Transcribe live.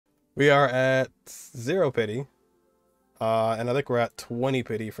We are at 0 pity. And I think we're at 20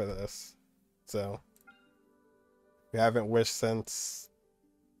 pity for this. So we haven't wished since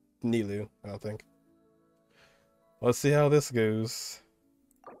Nilu, I don't think. Let's see how this goes.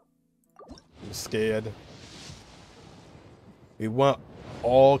 I'm scared. We want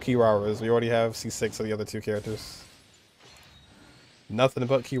all Kiraras. We already have C6 of the other 2 characters. Nothing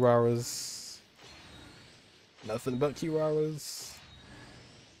but Kiraras. Nothing but Kiraras.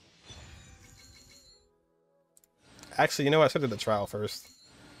 Actually, you know what? I should have did the trial first.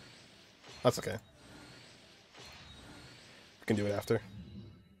 That's okay. We can do it after.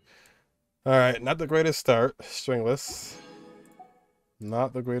 Alright, not the greatest start. Stringless.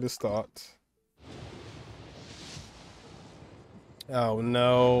 Not the greatest start. Oh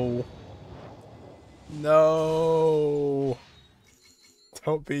no. No.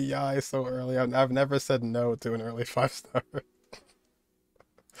 Don't be Yae so early. I've never said no to an early 5-star.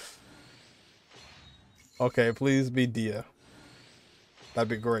 Okay, please be Dia. That'd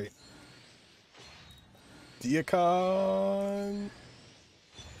be great. Diacon.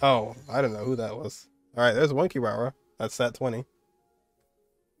 Oh, I don't know who that was. Alright, there's one Kirara. That's at 20.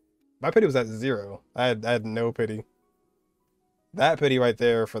 My pity was at 0. I had no pity. That pity right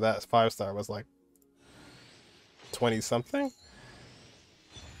there for that 5-star was like 20 something.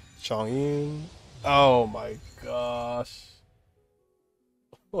 Chongyun. Oh my gosh.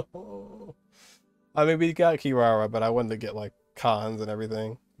 I mean, we got Kirara, but I wanted to get like cons and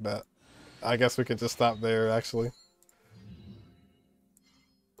everything. But I guess we could just stop there actually.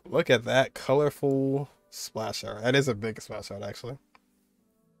 Look at that colorful splash art. That is a big splash art actually.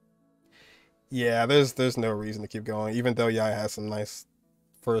 Yeah, there's no reason to keep going, even though Yae has some nice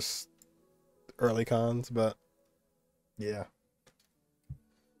first early cons, but yeah.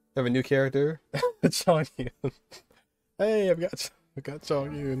 We have a new character, Chongyun. Hey, I've got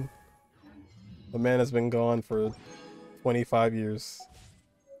Chongyun. The man has been gone for 25 years.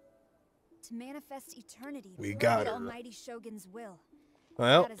 To manifest eternity, We got the her. Almighty Shogun's will.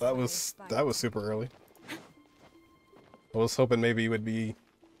 Well, that was super early. I was hoping maybe it would be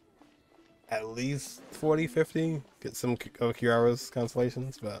at least 40, 50, get some Kirara's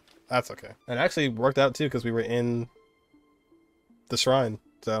constellations, but that's okay. And it actually worked out too because we were in the shrine,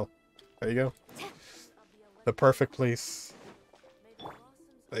 so there you go. The perfect place.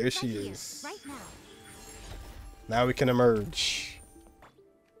 There she is. Right now. Now we can emerge.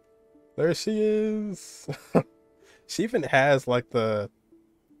 There she is. She even has like the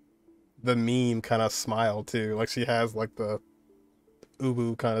meme kind of smile too. Like she has like the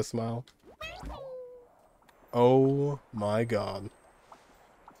ubu kind of smile. Oh my god.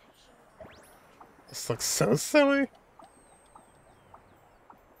 This looks so silly.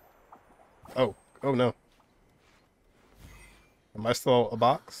 Oh no. Am I still a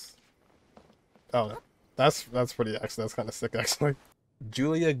box? Oh no. That's pretty actually, that's kind of sick actually.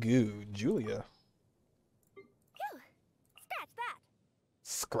 Julia. Scratch that.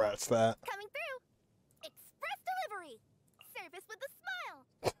 Scratch that. Coming through. Express delivery. Service with a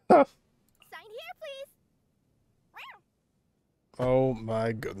smile. Sign here, please. Oh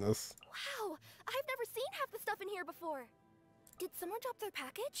my goodness. Wow, I've never seen half the stuff in here before. Did someone drop their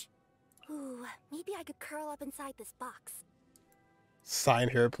package? Ooh, maybe I could curl up inside this box. Sign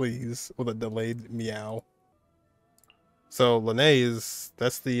here, please, with a delayed meow. So Lene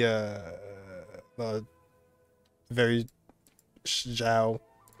that's the very Zhao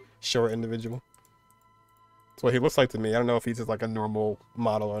short individual. That's what he looks like to me. I don't know if he's just like a normal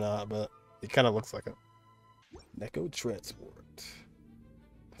model or not, but he kind of looks like it. Neko Transport.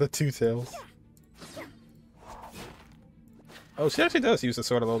 The 2 tails. Oh, she actually does use the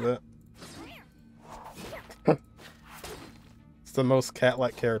sword a little bit. It's the most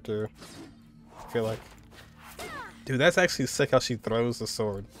cat-like character, I feel like. Dude, that's actually sick how she throws the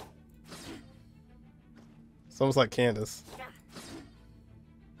sword. It's almost like Candace.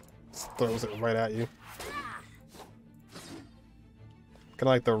 Just throws it right at you. Kind of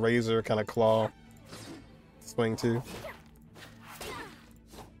like the razor kind of claw swing too.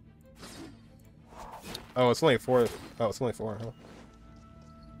 Oh, it's only 4. Oh, it's only 4, huh?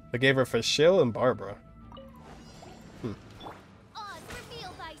 They gave her Fischl and Barbara.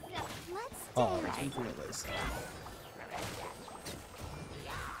 Oh,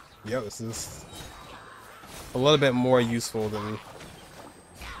 yeah, this is a little bit more useful than...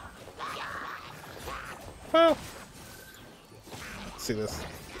 Well, let's see this.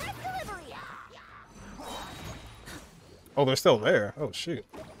 Oh, they're still there. Oh, shoot.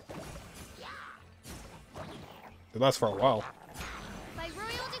 They last for a while. By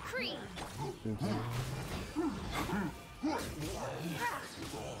royal decree.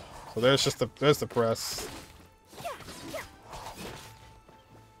 So there's the press.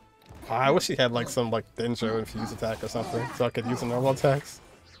 Oh, I wish he had like some like Denjo infused attack or something, so I could use the normal attacks.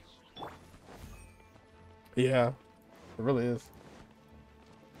 Yeah, it really is.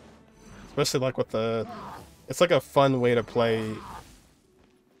 Especially like with the, it's like a fun way to play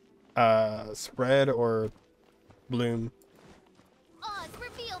spread or bloom.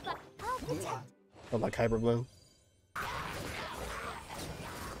 Or like hyper bloom.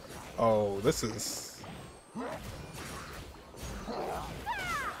 Oh, this is,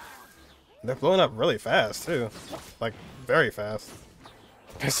 they're blowing up really fast too, like very fast.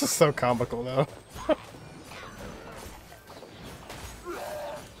 This is so comical though.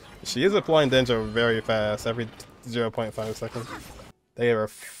 She is applying Denjo very fast, every 0.5 seconds. They are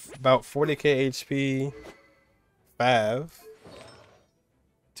about 40k HP, Fav,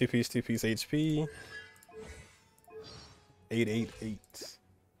 2-piece HP, 888.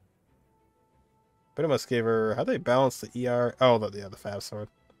 Pretty much gave her, how they balance the ER? Oh, yeah, the Fav sword.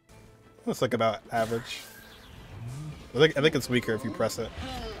 It's like about average. I think it's weaker if you press it.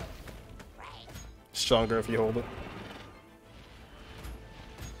 Stronger if you hold it.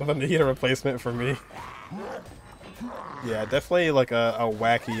 With a need a replacement for me. Yeah, definitely like a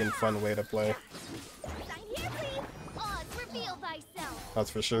wacky and fun way to play. That's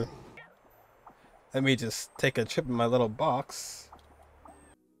for sure. Let me just take a trip in my little box.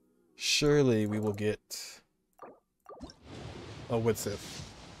 Surely we will get a Widsith.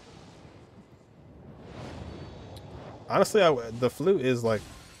 Honestly, the flute is like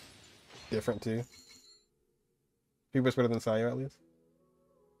different too. Cuber's better than Sayo at least.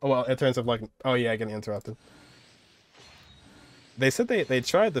 Oh well, in terms of like, oh yeah, getting interrupted. They said they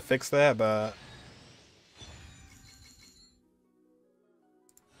tried to fix that, but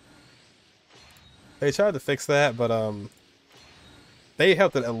they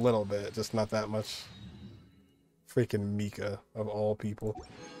helped it a little bit, just not that much. Freaking Mika of all people.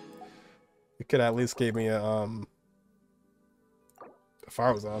 It could at least give me a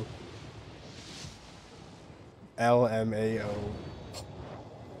Farzan. LMAO.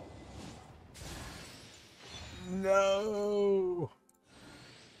 No.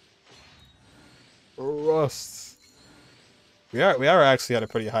 Rust. We are actually at a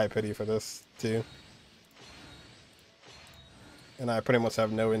pretty high pity for this too. And I pretty much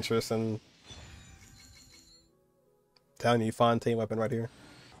have no interest in Tiny Fontaine weapon right here.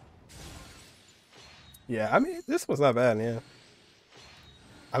 Yeah, I mean this was not bad, yeah.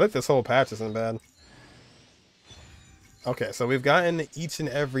 I think this whole patch isn't bad. Okay, so we've gotten each and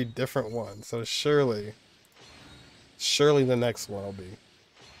every different one, so surely the next one will be.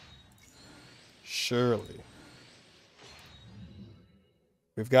 Surely.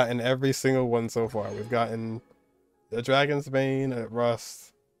 We've gotten every single one so far. We've gotten the Dragon's Bane,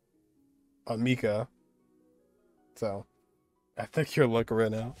 Rust, Mika. So, I think you're looking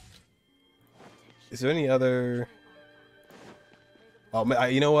right now. Is there any other... Oh,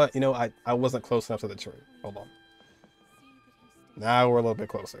 you know what? I wasn't close enough to the tree. Hold on. Now we're a little bit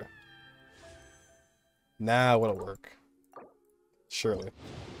closer. Now it'll work. Surely.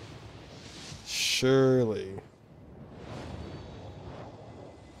 Surely.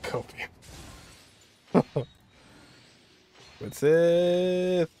 Copium. What's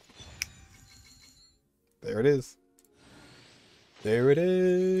it? There it is. There it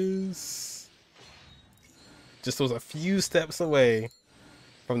is. Just was a few steps away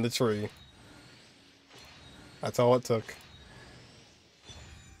from the tree. That's all it took.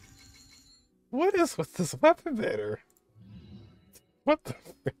 What is with this weapon banner? What the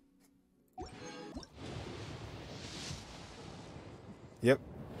frick? Yep.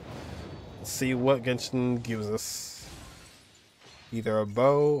 Let's see what Genshin gives us. Either a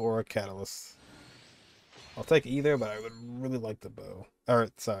bow or a catalyst. I'll take either, but I would really like the bow. Or,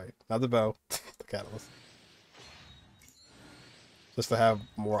 sorry, not the bow. The catalyst. Just to have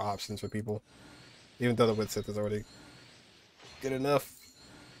more options for people. Even though the Widsith is already good enough.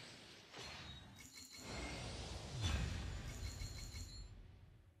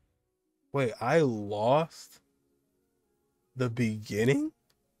 Wait, I lost the beginning?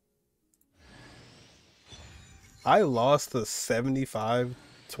 I lost the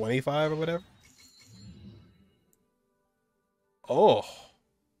 75-25 or whatever? Oh.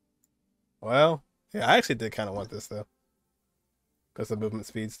 Well, yeah, I actually did kind of want this though. Because of movement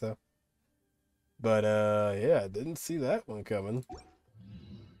speed stuff. But yeah, I didn't see that one coming.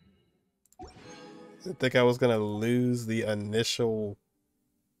 Didn't think I was gonna lose the initial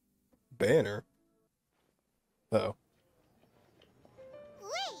banner. Uh-oh.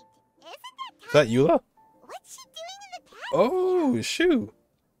 Wait, isn't Is that Eula? what's she doing in the past? Oh, shoot.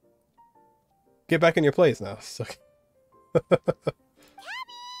 Get back in your place now. So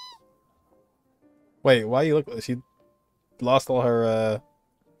wait, why you look? She lost all her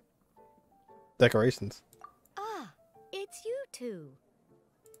decorations. Ah, it's you two.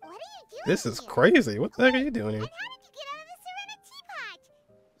 What are you doing This is here? crazy. What the heck are you doing here? And how did you get out of the ceramic teapot?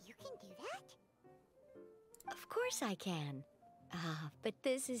 You can do that? Of course I can. Ah, but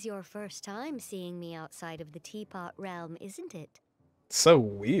this is your first time seeing me outside of the teapot realm, isn't it? So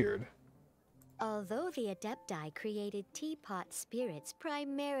weird. Although the Adepti created teapot spirits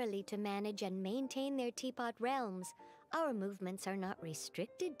primarily to manage and maintain their teapot realms, our movements are not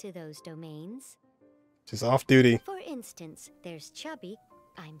restricted to those domains. She's off duty. For instance, there's Jade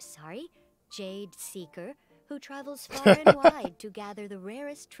Seeker, who travels far and wide to gather the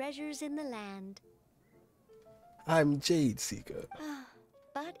rarest treasures in the land. I'm Jade Seeker.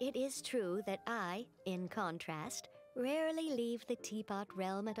 But it is true that I, in contrast, rarely leave the teapot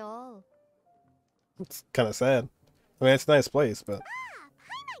realm at all. It's kind of sad. I mean, it's a nice place, but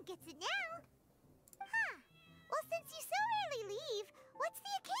Paimon gets it now. Huh. Well, since you so rarely leave, what's the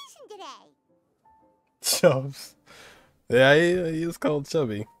occasion today? Chubs. Yeah, he is called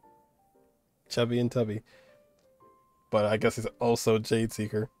Chubby. Chubby and Tubby. But I guess he's also Jade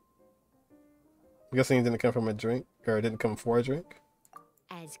Seeker. I'm guessing he didn't come from a drink, or didn't come for a drink.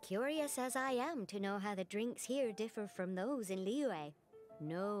 As curious as I am to know how the drinks here differ from those in Liyue.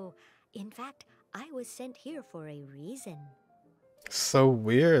 No, in fact, I was sent here for a reason. So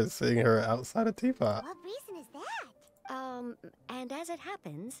weird seeing her outside a teapot. What reason is that? And as it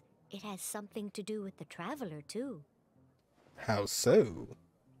happens, it has something to do with the Traveler, too. How so?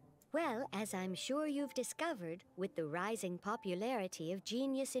 Well, as I'm sure you've discovered, with the rising popularity of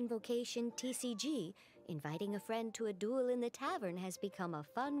Genius Invocation TCG, inviting a friend to a duel in the tavern has become a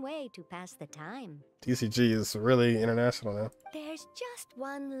fun way to pass the time. TCG is really international now. There's just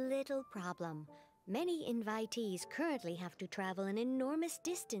one little problem. Many invitees currently have to travel an enormous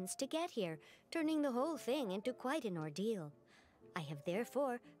distance to get here, turning the whole thing into quite an ordeal. I have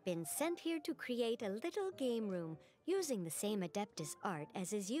therefore been sent here to create a little game room using the same Adeptus art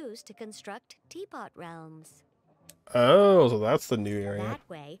as is used to construct teapot realms. Oh, so that's the new area. That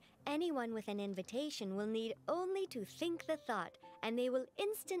way, anyone with an invitation will need only to think the thought, and they will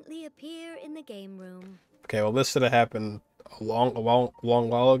instantly appear in the game room. Okay, well, this should have happened a long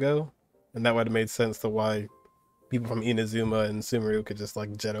while ago, and that would have made sense to why people from Inazuma and Sumeru could just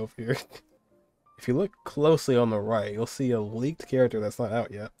like jet over here. If you look closely on the right, you'll see a leaked character that's not out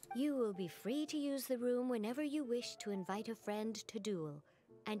yet. You will be free to use the room whenever you wish to invite a friend to duel,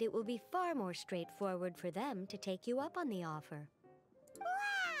 and it will be far more straightforward for them to take you up on the offer.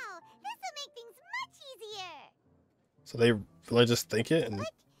 Wow! This will make things much easier! So they really just think it, and What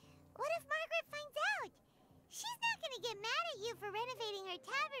if Margaret finds out? She's not gonna get mad at you for renovating her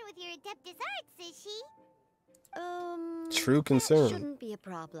tavern with your Adeptus arts, is she? True concern. That shouldn't be a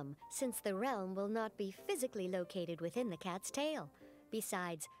problem, since the realm will not be physically located within the cat's tail.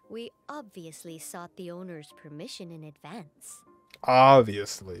 Besides, we obviously sought the owner's permission in advance.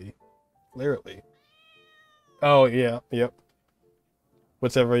 obviously, clearly. Oh yeah, yep.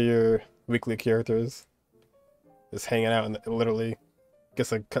 Whichever your weekly character is hanging out and literally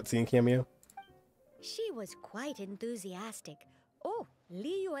gets a cutscene cameo. She was quite enthusiastic. Oh,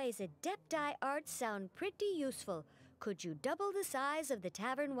 Liyue's Adepti arts sound pretty useful. Could you double the size of the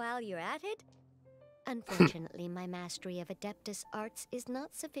tavern while you're at it? Unfortunately, my mastery of Adeptus arts is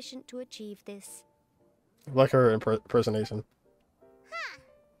not sufficient to achieve this. Like her impersonation. Huh.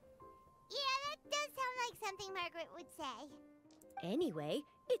 Yeah, that does sound like something Margaret would say. Anyway,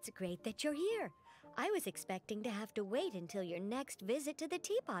 it's great that you're here. I was expecting to have to wait until your next visit to the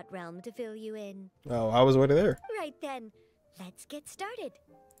Teapot Realm to fill you in. Oh, I was already there. Right then, let's get started.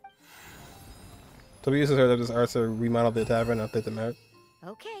 So we uses her Adeptus arts to remodel the tavern and update the map.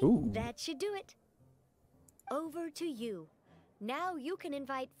 Okay, Ooh. that should do it. Over to you. Now you can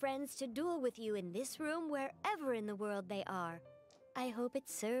invite friends to duel with you in this room wherever in the world they are. I hope it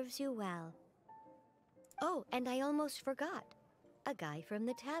serves you well. Oh, and I almost forgot. A guy from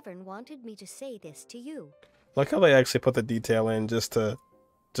the tavern wanted me to say this to you. Like how they actually put the detail in just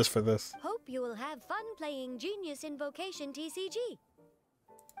for this. Hope you will have fun playing Genius Invocation TCG.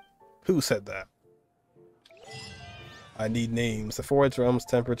 Who said that? I need names. The Forge Realms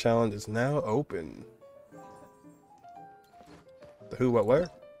Temper Challenge is now open. The who, what, where?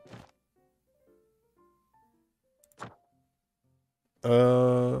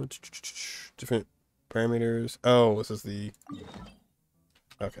 Different parameters. Oh, this is the...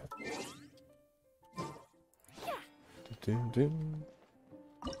 Okay.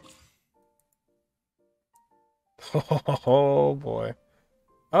 Oh boy.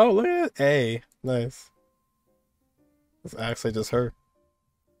 Oh, look at it. A. Nice. It's actually just her.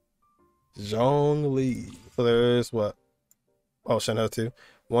 Zhongli. So there's what? Oh, Shenhe too.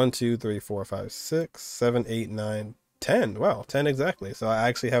 1, 2, 3, 4, 5, 6, 7, 8, 9, 10. Wow, 10 exactly. So I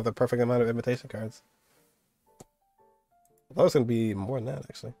actually have the perfect amount of invitation cards. I thought it was gonna be more than that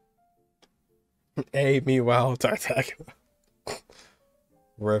actually. Meanwhile, Tartak.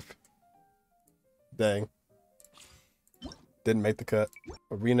 Rip. Dang. Didn't make the cut.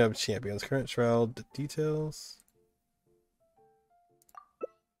 Arena of Champions. Current trial details.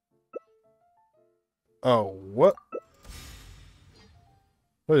 Oh, what?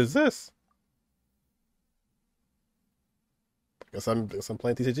 What is this? Guess I'm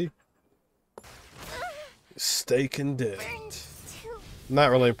playing TCG. Stay condemned. Not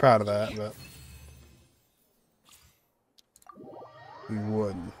really proud of that, but we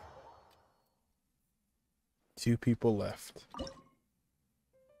won. 2 people left.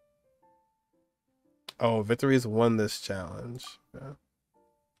 Oh, Victory's won this challenge. Yeah.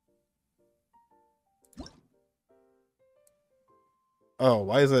 Oh,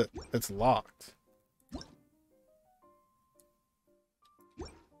 why is it? It's locked.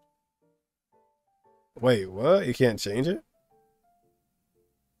 Wait, what? You can't change it?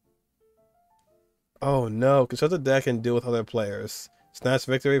 Oh no, control the deck and deal with other players. Snatch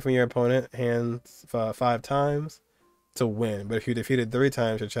victory from your opponent hands 5 times to win. But if you defeated 3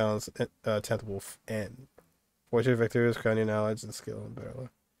 times, your challenge 10th will end. Fortune victories, crown your knowledge and skill and barely.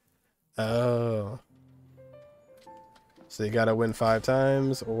 Oh. So you gotta win 5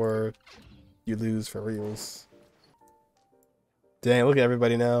 times or you lose for reals. Dang, look at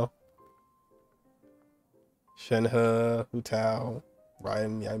everybody now. Shenhe, Hu Tao,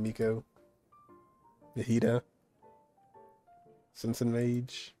 Ryan, Yae Miko, Yahida, Simpson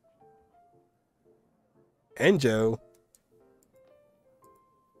Mage, Enjo.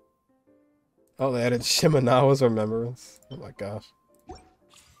 Oh, they added Shimenawa's Remembrance. Oh my gosh.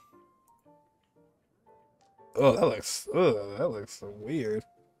 Oh, that looks so weird.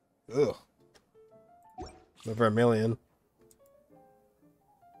 Ugh. The Vermilion.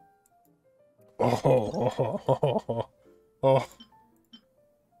 Oh,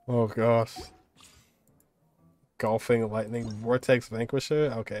 oh gosh. Golfing Lightning Vortex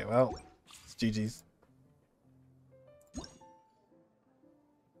Vanquisher? Okay, well, it's GG's.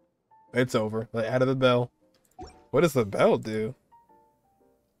 It's over. They added the bell. What does the bell do?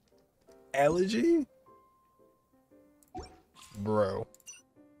 Elegy? Bro.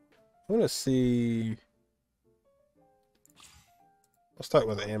 I want to see... I'll start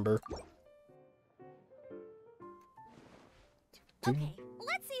with Amber. Okay,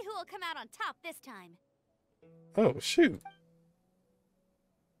 let's see who will come out on top this time. Oh, shoot.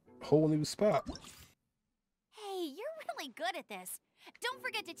 Whole new spot. Hey, you're really good at this. Don't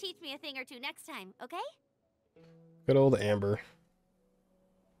forget to teach me a thing or two next time, okay? Good old Amber.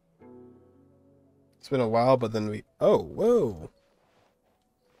 It's been a while, but then we... Oh, whoa.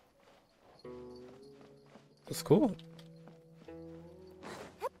 That's cool.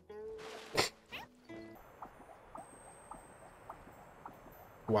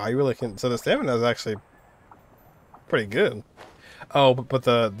 Wow, you really can... So the stamina is actually pretty good. Oh, but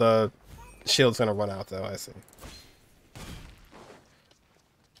the shield's gonna run out, though. I see.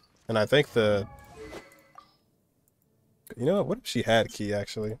 And I think the... You know what if she had key,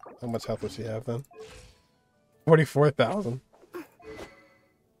 actually? How much health would she have, then? 44,000. And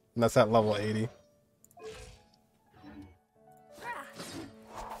that's at level 80.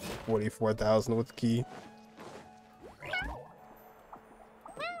 44,000 with key.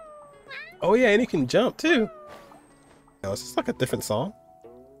 Oh yeah, and you can jump too. No, it's just like a different song.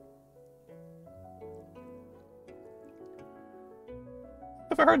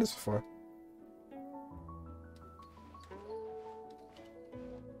 Never heard this before.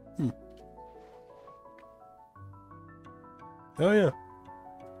 Oh yeah.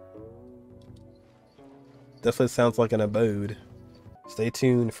 Definitely sounds like an abode. Stay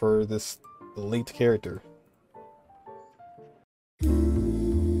tuned for this elite character.